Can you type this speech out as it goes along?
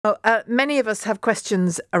Many of us have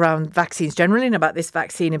questions around vaccines generally and about this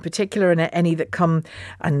vaccine in particular, and any that come,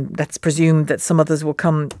 and let's presume that some others will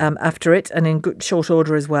come after it and in good short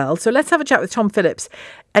order as well. So let's have a chat with Tom Phillips,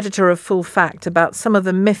 editor of FullFact, about some of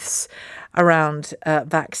the myths around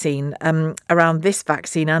vaccine, around this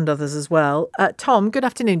vaccine and others as well. Tom, good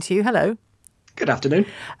afternoon to you. Hello. Good afternoon.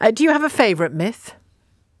 Do you have a favourite myth?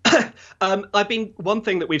 One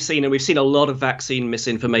thing that we've seen, and we've seen a lot of vaccine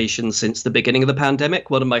misinformation since the beginning of the pandemic.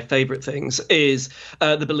 One of my favorite things is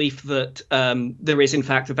the belief that there is, in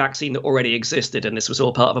fact, a vaccine that already existed, and this was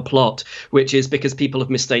all part of a plot, which is because people have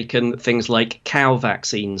mistaken things like cow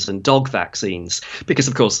vaccines and dog vaccines, because,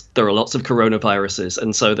 of course, there are lots of coronaviruses.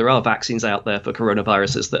 And so there are vaccines out there for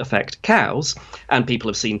coronaviruses that affect cows. And people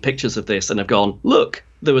have seen pictures of this and have gone, look,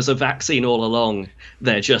 there was a vaccine all along.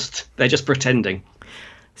 They're just pretending.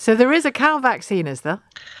 So there is a cow vaccine, is there?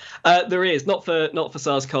 There is, not for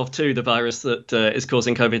SARS-CoV-2, the virus that is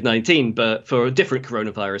causing COVID-19, but for different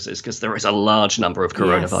coronaviruses, because there is a large number of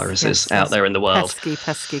coronaviruses out there in the world.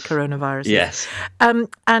 Pesky coronaviruses. Yes.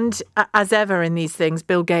 And as ever in these things,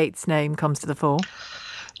 Bill Gates' name comes to the fore.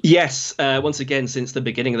 Yes. Once again, since the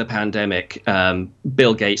beginning of the pandemic,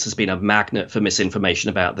 Bill Gates has been a magnet for misinformation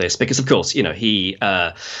about this because, of course, he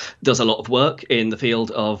does a lot of work in the field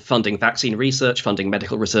of funding vaccine research, funding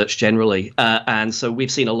medical research generally. And so we've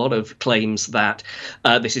seen a lot of claims that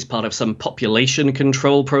this is part of some population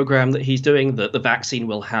control program that he's doing, that the vaccine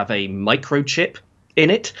will have a microchip in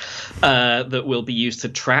it that will be used to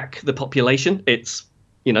track the population. It's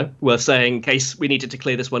worth saying, in case we needed to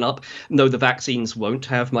clear this one up, no, the vaccines won't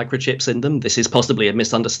have microchips in them. This is possibly a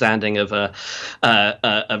misunderstanding of a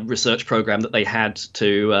research program that they had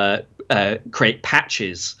to create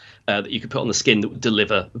patches that you could put on the skin that would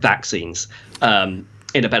deliver vaccines in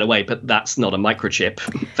a better way. But that's not a microchip.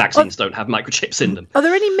 Vaccines don't have microchips in them. Are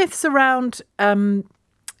there any myths around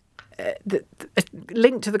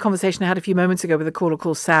linked to the conversation I had a few moments ago with a caller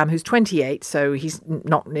called Sam, who's 28, so he's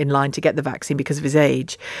not in line to get the vaccine because of his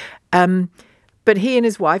age. But he and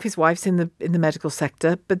his wife's in the medical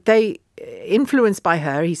sector, but they, influenced by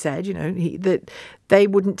her, he said, that they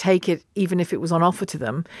wouldn't take it even if it was on offer to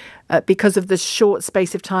them because of the short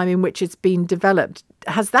space of time in which it's been developed.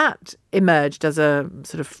 Has that emerged as a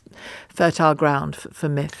sort of fertile ground for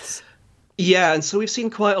myths? Yeah, and so we've seen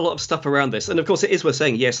quite a lot of stuff around this. And of course, it is worth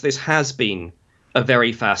saying, yes, this has been a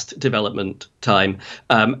very fast development time.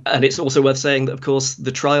 And it's also worth saying that, of course,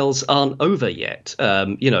 the trials aren't over yet.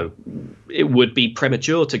 It would be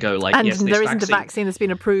premature to go like, and yes, there isn't a vaccine that's been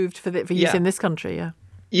approved for use in this country, yeah.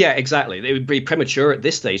 Yeah, exactly. It would be premature at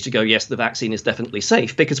this stage to go, yes, the vaccine is definitely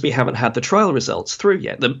safe, because we haven't had the trial results through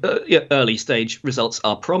yet. The early stage results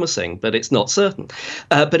are promising, but it's not certain.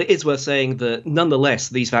 But it is worth saying that nonetheless,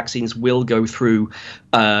 these vaccines will go through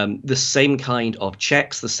the same kind of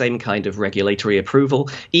checks, the same kind of regulatory approval.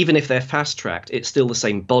 Even if they're fast-tracked, it's still the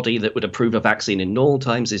same body that would approve a vaccine in normal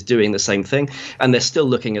times is doing the same thing. And they're still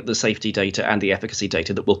looking at the safety data and the efficacy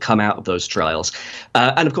data that will come out of those trials.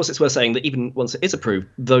 And of course, it's worth saying that even once it is approved,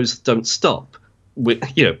 those don't stop.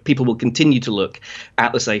 People will continue to look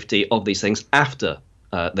at the safety of these things after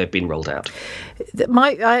they've been rolled out.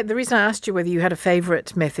 The reason I asked you whether you had a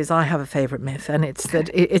favourite myth is I have a favourite myth, and it's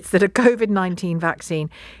that a COVID-19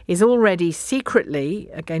 vaccine is already secretly,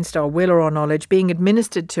 against our will or our knowledge, being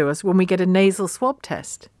administered to us when we get a nasal swab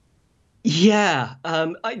test. Yeah.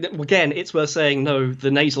 Again, it's worth saying, no,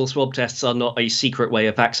 the nasal swab tests are not a secret way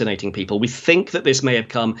of vaccinating people. We think that this may have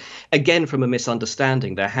come, again, from a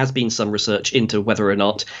misunderstanding. There has been some research into whether or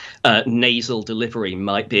not nasal delivery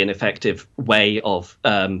might be an effective way of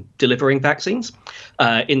delivering vaccines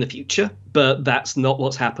in the future. But that's not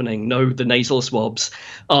what's happening. No, the nasal swabs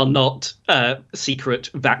are not secret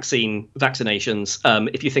vaccinations.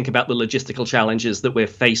 If you think about the logistical challenges that we're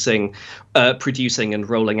facing producing and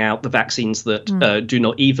rolling out the vaccines that do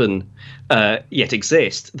not even yet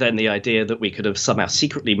exist, then the idea that we could have somehow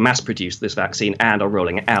secretly mass-produced this vaccine and are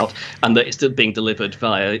rolling it out, and that it's still being delivered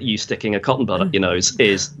via you sticking a cotton bud up your nose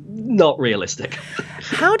is not realistic.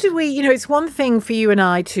 How do we, it's one thing for you and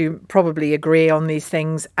I to probably agree on these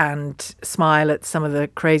things and smile at some of the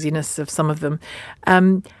craziness of some of them.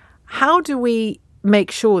 How do we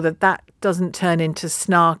make sure that doesn't turn into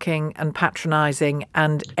snarking and patronising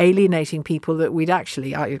and alienating people that we'd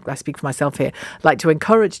actually, I speak for myself here, like to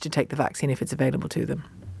encourage to take the vaccine if it's available to them?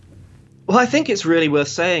 Well, I think it's really worth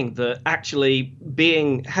saying that actually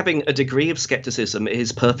having a degree of scepticism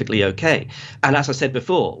is perfectly okay. And as I said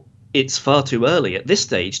before, it's far too early at this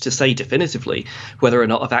stage to say definitively whether or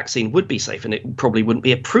not a vaccine would be safe, and it probably wouldn't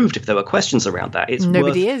be approved if there were questions around that.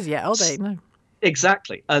 Nobody is yet, are they? No.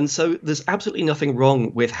 Exactly. And so there's absolutely nothing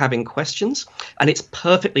wrong with having questions. And it's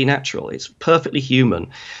perfectly natural. It's perfectly human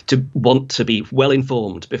to want to be well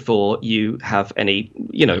informed before you have any,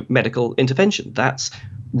 medical intervention. That's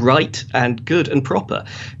right and good and proper.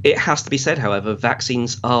 It has to be said, however,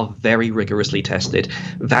 vaccines are very rigorously tested.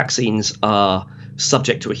 Vaccines are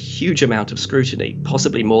subject to a huge amount of scrutiny,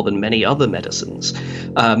 possibly more than many other medicines.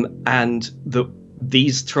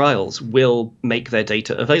 These trials will make their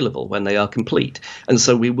data available when they are complete. And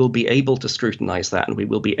so we will be able to scrutinize that, and we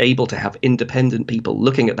will be able to have independent people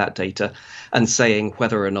looking at that data and saying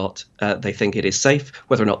whether or not they think it is safe,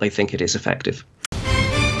 whether or not they think it is effective.